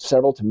several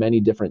to many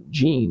different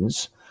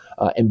genes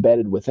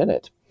embedded within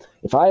it,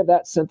 if I have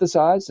that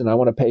synthesized and I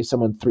want to pay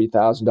someone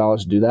 $3,000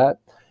 to do that,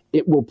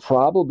 it will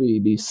probably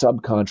be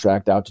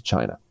subcontract out to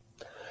China.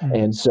 Mm-hmm.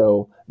 And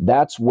so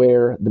that's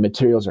where the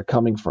materials are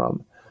coming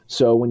from.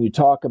 So when you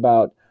talk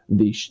about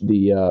the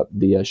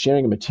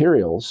sharing of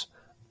materials,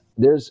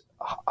 there's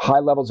high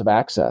levels of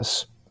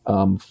access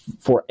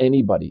for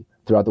anybody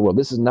throughout the world.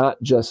 This is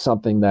not just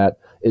something that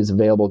is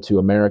available to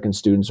American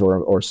students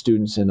or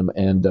students and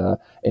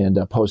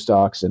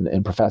postdocs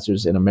and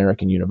professors in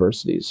American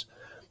universities.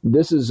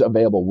 This is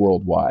available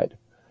worldwide.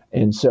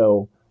 And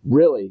so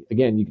really,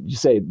 again, you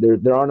say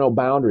there are no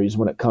boundaries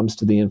when it comes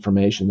to the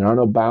information. There are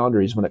no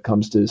boundaries when it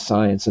comes to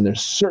science, and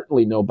there's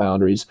certainly no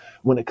boundaries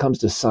when it comes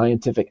to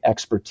scientific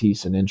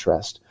expertise and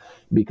interest,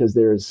 because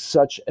there is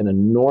such an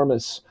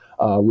enormous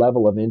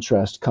level of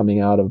interest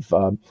coming out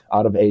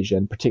of Asia,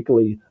 and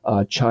particularly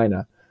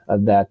China,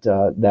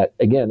 that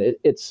again,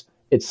 it's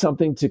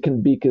something to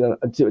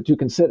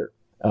consider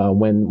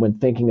when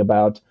thinking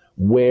about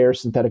where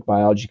synthetic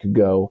biology could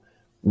go,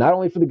 not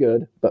only for the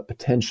good, but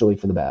potentially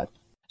for the bad.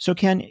 So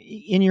Ken,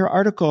 in your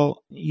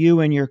article,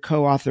 you and your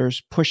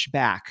co-authors push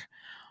back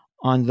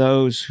on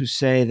those who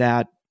say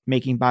that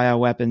making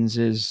bioweapons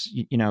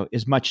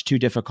is much too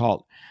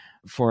difficult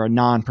for a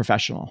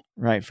non-professional,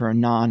 right? For a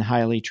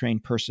non-highly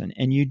trained person.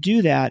 And you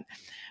do that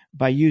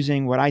by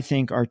using what I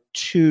think are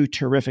two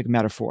terrific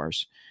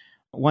metaphors.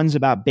 One's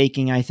about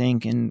baking, I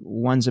think, and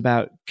one's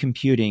about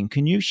computing.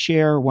 Can you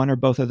share one or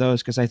both of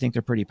those? Because I think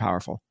they're pretty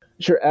powerful.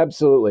 Sure,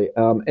 absolutely.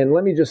 And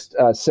let me just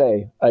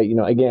say,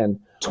 again,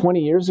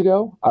 20 years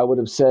ago, I would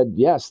have said,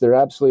 yes, they're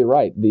absolutely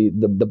right.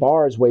 The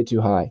bar is way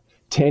too high.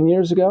 10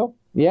 years ago,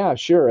 yeah,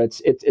 sure,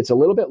 it's a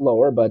little bit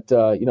lower, but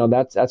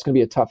that's going to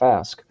be a tough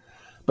ask.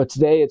 But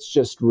today, it's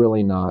just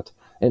really not.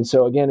 And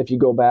so again, if you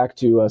go back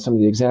to some of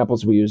the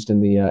examples we used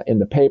in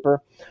the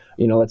paper,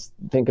 let's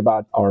think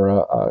about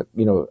our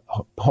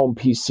home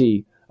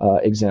PC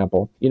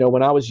example.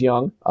 When I was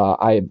young,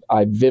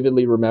 I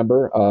vividly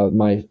remember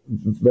my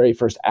very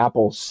first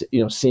Apple.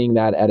 Seeing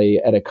that at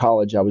a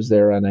college, I was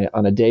there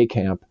on a day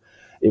camp.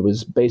 It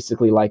was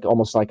basically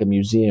almost like a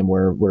museum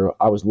where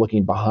I was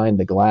looking behind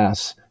the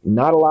glass,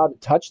 not allowed to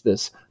touch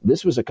this.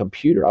 This was a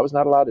computer. I was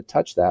not allowed to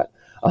touch that.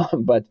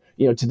 But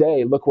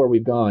today, look where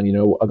we've gone.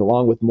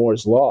 Along with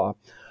Moore's law,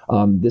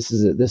 this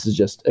is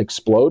just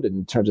exploded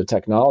in terms of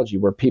technology,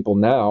 where people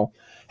now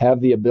have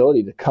the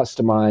ability to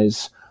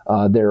customize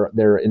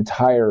their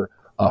entire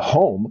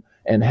home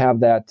and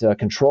have that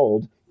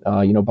controlled,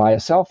 by a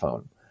cell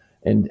phone.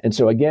 And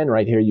so again,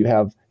 right here, you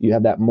have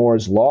that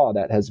Moore's law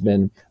that has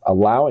been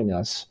allowing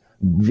us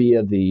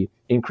via the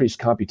increased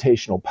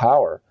computational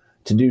power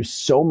to do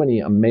so many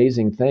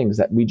amazing things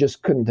that we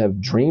just couldn't have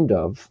dreamed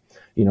of,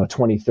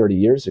 20, 30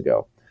 years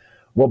ago.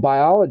 Well,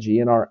 biology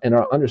and our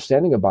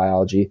understanding of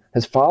biology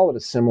has followed a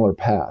similar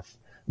path.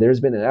 There's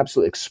been an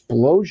absolute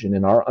explosion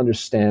in our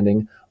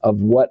understanding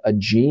of what a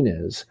gene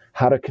is,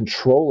 how to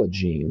control a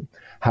gene,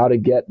 how to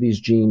get these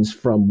genes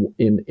from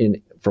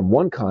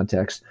one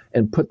context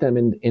and put them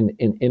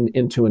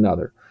into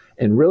another.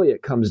 And really,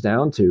 it comes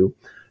down to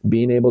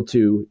being able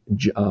to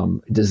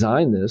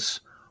design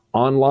this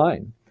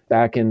online.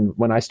 Back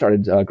when I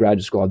started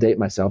graduate school, I'll date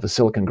myself, a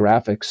Silicon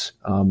Graphics,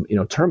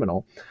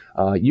 terminal.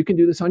 You can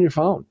do this on your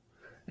phone.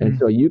 And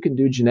so you can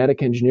do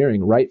genetic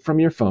engineering right from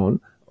your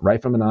phone,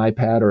 right from an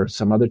iPad or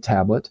some other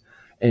tablet.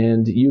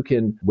 And you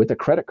can, with a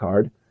credit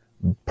card,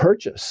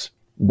 purchase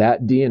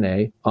that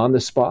DNA on the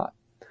spot.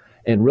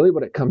 And really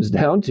what it comes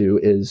down to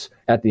is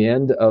at the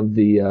end of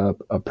the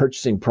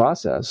purchasing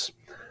process,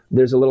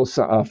 there's a little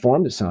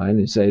form to sign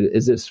and say,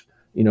 is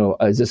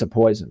this a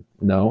poison?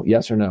 No.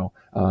 Yes or no.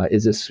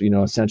 Is this,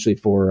 essentially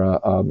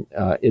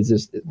is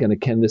this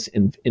can this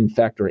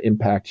infect or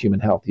impact human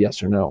health?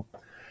 Yes or no.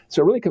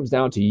 So it really comes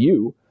down to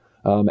you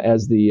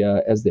as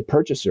the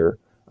purchaser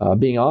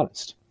being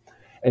honest.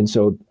 And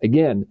so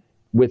again,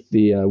 with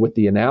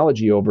the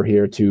analogy over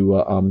here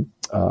to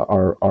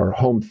our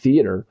home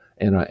theater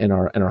and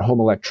our home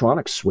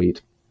electronics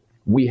suite,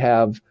 we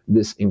have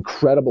this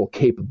incredible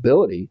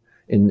capability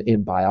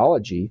in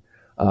biology,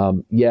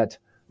 yet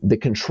the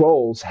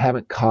controls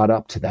haven't caught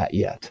up to that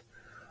yet.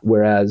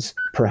 Whereas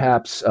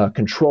perhaps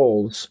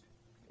controls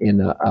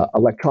in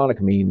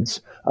electronic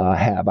means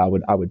have, I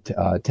would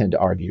tend to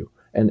argue,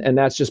 and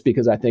that's just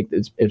because I think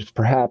it's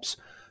perhaps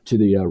to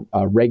the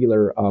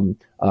regular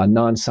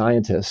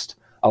non-scientist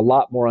a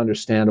lot more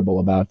understandable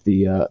about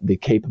the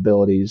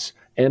capabilities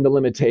and the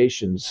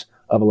limitations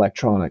of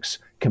electronics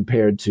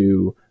compared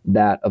to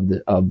that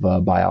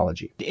of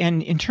biology.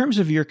 And in terms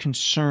of your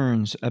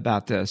concerns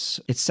about this,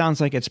 it sounds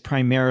like it's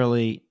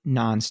primarily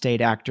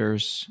non-state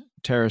actors,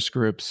 terrorist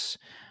groups,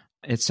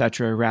 et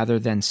cetera, rather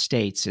than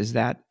states. Is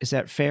that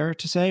fair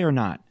to say or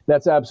not?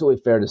 That's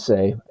absolutely fair to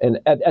say. And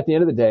at the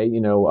end of the day,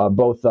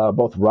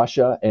 both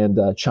Russia and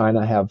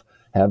China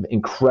have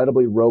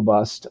incredibly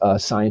robust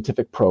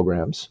scientific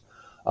programs.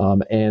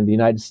 And the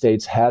United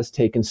States has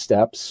taken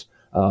steps,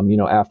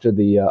 after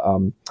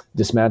the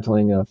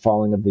dismantling,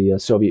 falling of the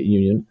Soviet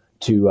Union,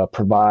 to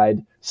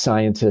provide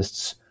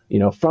scientists,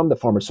 from the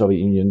former Soviet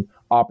Union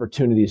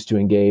opportunities to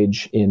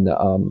engage in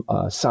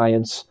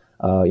science,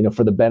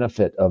 for the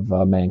benefit of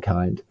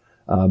mankind,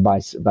 by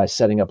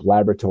setting up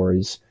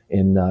laboratories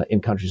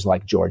in countries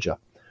like Georgia.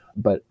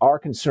 But our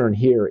concern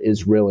here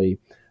is really,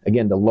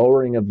 again, the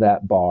lowering of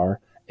that bar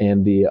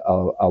and the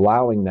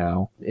allowing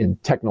now, in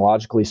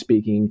technologically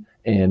speaking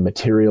and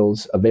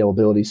materials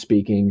availability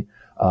speaking,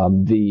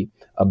 the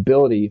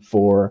ability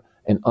for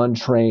an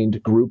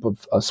untrained group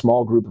of a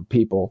small group of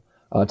people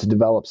to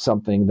develop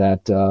something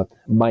that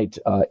might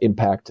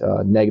impact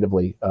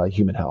negatively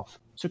human health.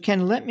 So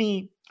Ken,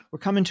 we're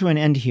coming to an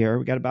end here.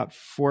 We got about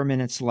 4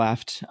 minutes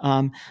left.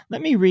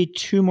 Let me read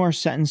 2 more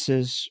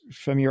sentences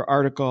from your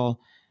article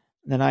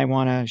that I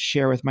want to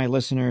share with my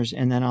listeners,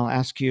 and then I'll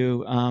ask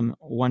you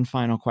one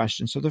final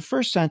question. So the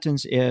first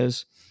sentence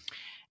is,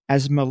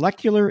 as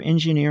molecular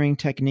engineering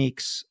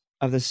techniques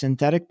of the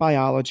synthetic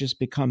biologists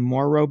become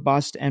more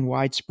robust and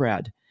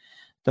widespread,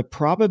 the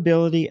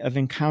probability of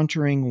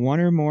encountering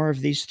one or more of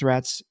these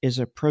threats is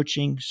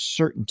approaching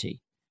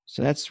certainty.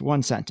 So that's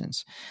one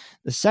sentence.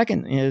 The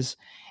second is,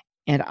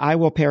 and I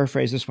will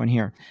paraphrase this one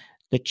here,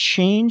 the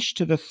change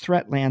to the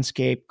threat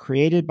landscape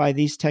created by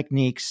these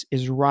techniques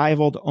is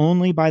rivaled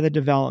only by the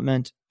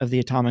development of the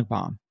atomic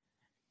bomb.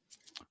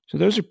 So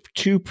those are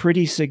 2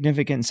 pretty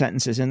significant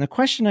sentences. And the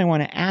question I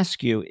want to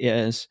ask you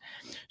is,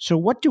 so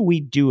what do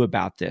we do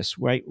about this,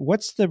 right?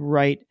 What's the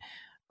right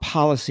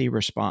policy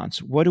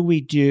response? What do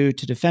we do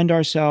to defend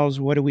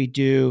ourselves? What do we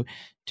do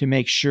to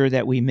make sure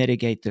that we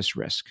mitigate this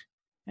risk?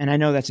 And I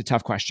know that's a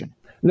tough question.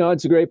 No,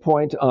 it's a great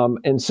point.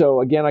 And so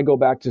again, I go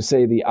back to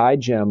say the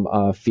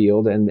iGEM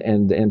field,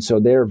 and so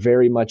they're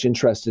very much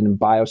interested in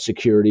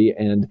biosecurity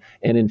and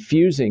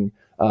infusing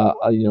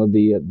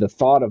the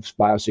thought of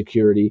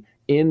biosecurity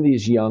in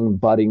these young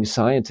budding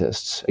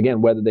scientists.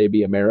 Again, whether they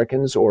be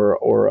Americans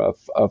or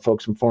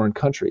folks from foreign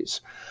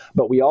countries.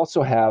 But we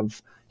also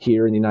have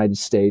here in the United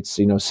States,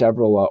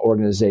 several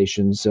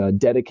organizations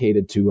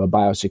dedicated to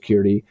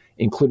biosecurity,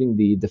 including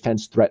the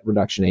Defense Threat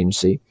Reduction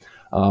Agency.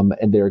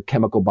 And their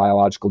chemical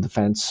biological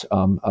defense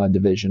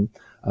division.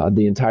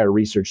 The entire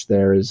research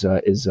there is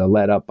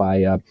led up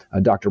by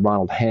Dr.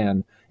 Ronald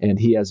Hahn, and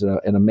he has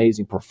an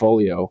amazing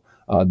portfolio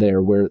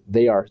there where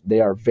they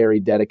are very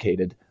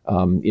dedicated,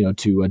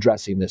 to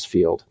addressing this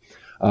field.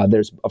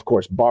 There's of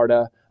course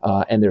BARDA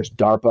and there's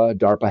DARPA.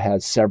 DARPA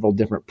has several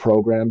different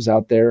programs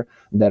out there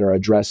that are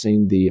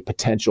addressing the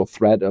potential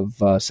threat of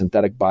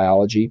synthetic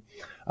biology,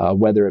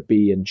 whether it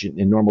be in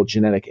normal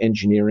genetic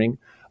engineering.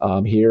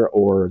 Here,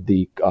 or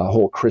the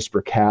whole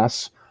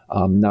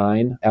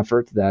CRISPR-Cas9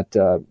 effort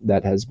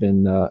that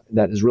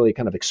has really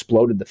kind of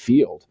exploded the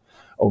field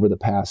over the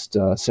past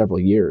several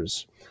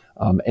years,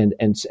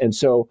 and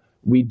so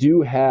we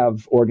do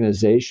have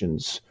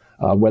organizations,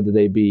 whether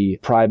they be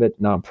private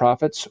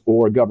nonprofits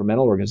or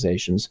governmental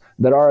organizations,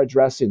 that are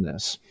addressing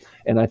this,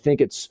 and I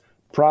think it's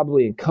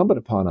probably incumbent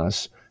upon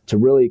us to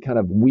really kind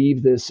of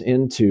weave this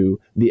into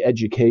the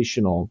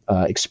educational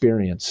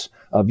experience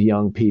of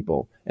young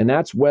people. And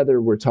that's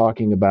whether we're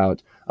talking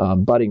about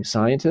budding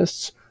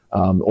scientists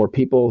or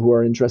people who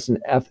are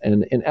interested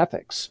in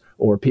ethics,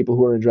 or people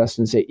who are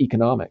interested in, say,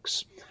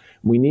 economics.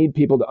 We need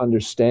people to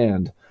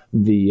understand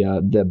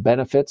the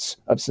benefits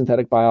of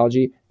synthetic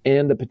biology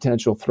and the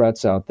potential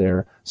threats out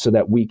there, so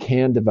that we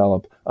can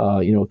develop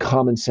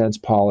common sense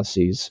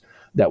policies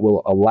that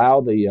will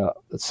allow the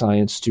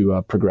science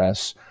to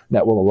progress,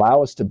 that will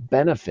allow us to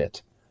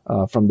benefit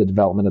from the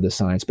development of the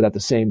science, but at the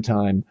same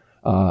time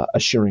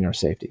assuring our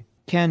safety.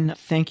 Ken,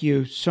 thank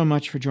you so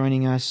much for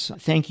joining us.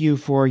 Thank you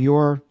for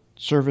your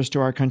service to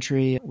our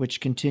country,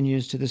 which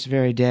continues to this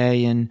very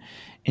day in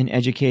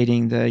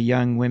educating the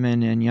young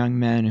women and young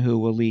men who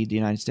will lead the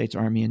United States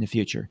Army in the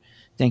future.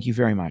 Thank you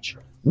very much.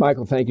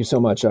 Michael, thank you so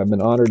much. I've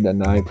been honored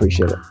and I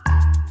appreciate it.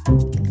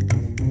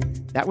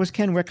 That was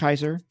Ken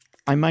Wickheiser.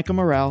 I'm Michael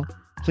Morell.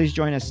 Please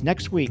join us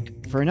next week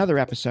for another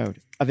episode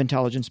of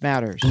Intelligence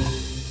Matters.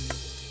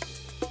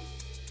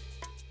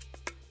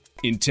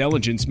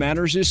 Intelligence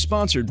Matters is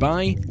sponsored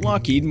by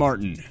Lockheed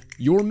Martin.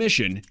 Your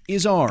mission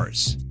is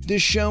ours.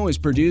 This show is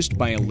produced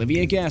by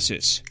Olivia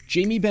Gassis,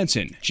 Jamie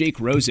Benson, Jake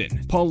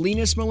Rosen,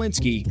 Paulina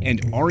Smolinski,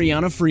 and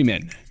Ariana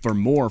Freeman. For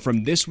more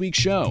from this week's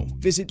show,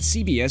 visit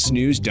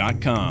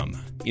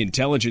cbsnews.com.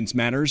 Intelligence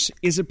Matters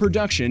is a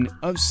production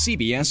of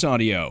CBS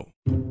Audio.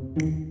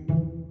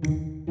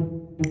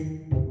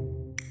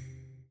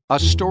 A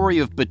story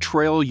of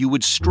betrayal you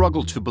would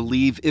struggle to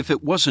believe if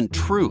it wasn't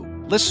true.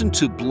 Listen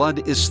to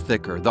Blood is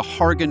Thicker, The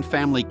Hargan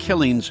Family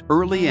Killings,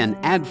 early and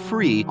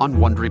ad-free on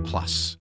Wondery Plus.